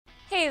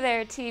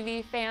there,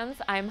 TV fans.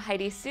 I'm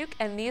Heidi Suke,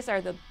 and these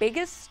are the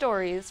biggest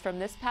stories from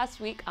this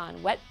past week on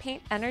Wetpaint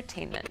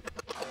Entertainment.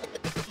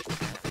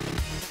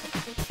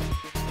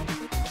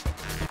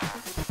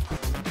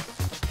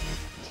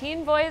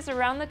 Teen boys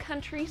around the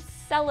country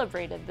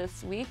celebrated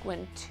this week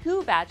when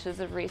 2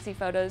 batches of racy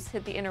photos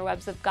hit the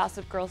interwebs of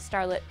Gossip Girl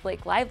starlet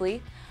Blake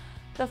Lively.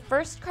 The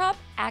first crop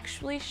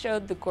actually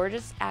showed the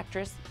gorgeous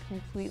actress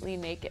completely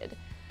naked.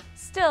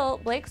 Still,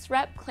 Blake's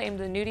rep claimed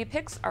the nudie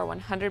pics are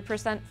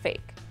 100% fake.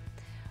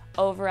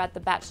 Over at The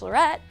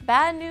Bachelorette,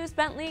 bad news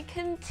Bentley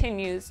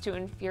continues to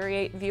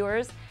infuriate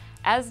viewers,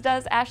 as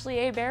does Ashley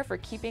Hebert for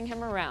keeping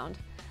him around.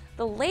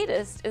 The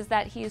latest is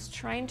that he is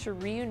trying to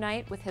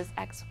reunite with his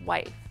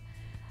ex-wife.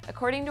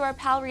 According to our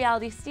pal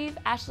Reality Steve,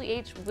 Ashley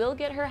H will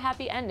get her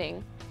happy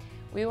ending.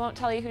 We won't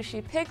tell you who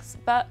she picks,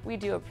 but we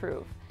do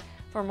approve.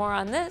 For more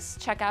on this,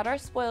 check out our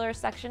spoiler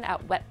section at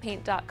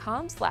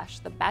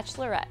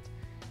wetpaint.com/thebachelorette.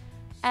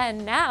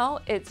 And now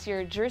it's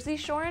your Jersey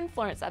Shore and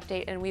Florence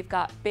update, and we've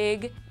got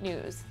big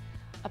news.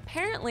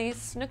 Apparently,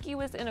 Snooki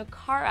was in a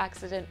car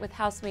accident with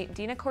housemate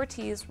Deena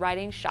Cortese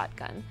riding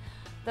shotgun.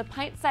 The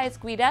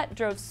pint-sized guidette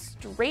drove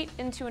straight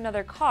into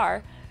another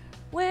car,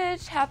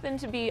 which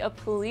happened to be a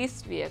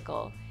police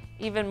vehicle.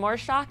 Even more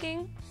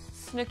shocking,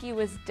 Snooki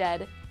was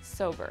dead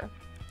sober.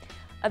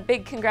 A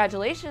big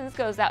congratulations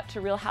goes out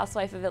to Real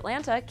Housewife of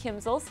Atlanta, Kim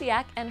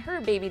Zolciak, and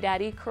her baby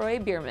daddy, Kroy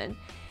Biermann.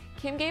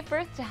 Kim gave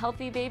birth to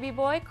healthy baby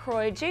boy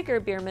Kroy Jager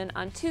Biermann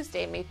on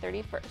Tuesday, May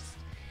 31st.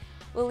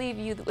 We'll leave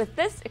you with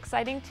this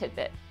exciting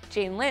tidbit.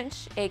 Jane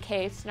Lynch,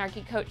 aka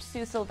snarky coach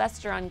Sue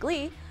Sylvester on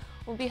Glee,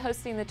 will be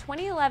hosting the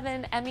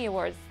 2011 Emmy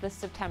Awards this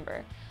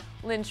September.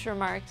 Lynch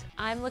remarked,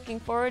 "I'm looking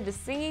forward to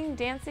singing,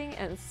 dancing,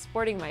 and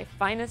sporting my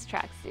finest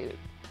tracksuit.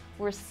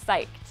 We're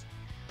psyched."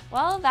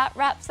 Well, that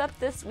wraps up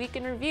this week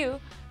in review.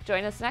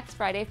 Join us next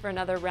Friday for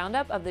another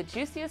roundup of the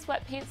juiciest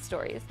wet paint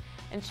stories.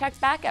 And check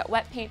back at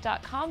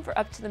wetpaint.com for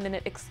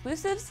up-to-the-minute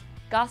exclusives,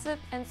 gossip,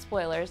 and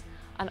spoilers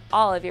on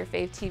all of your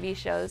fave TV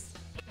shows.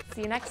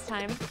 See you next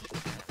time.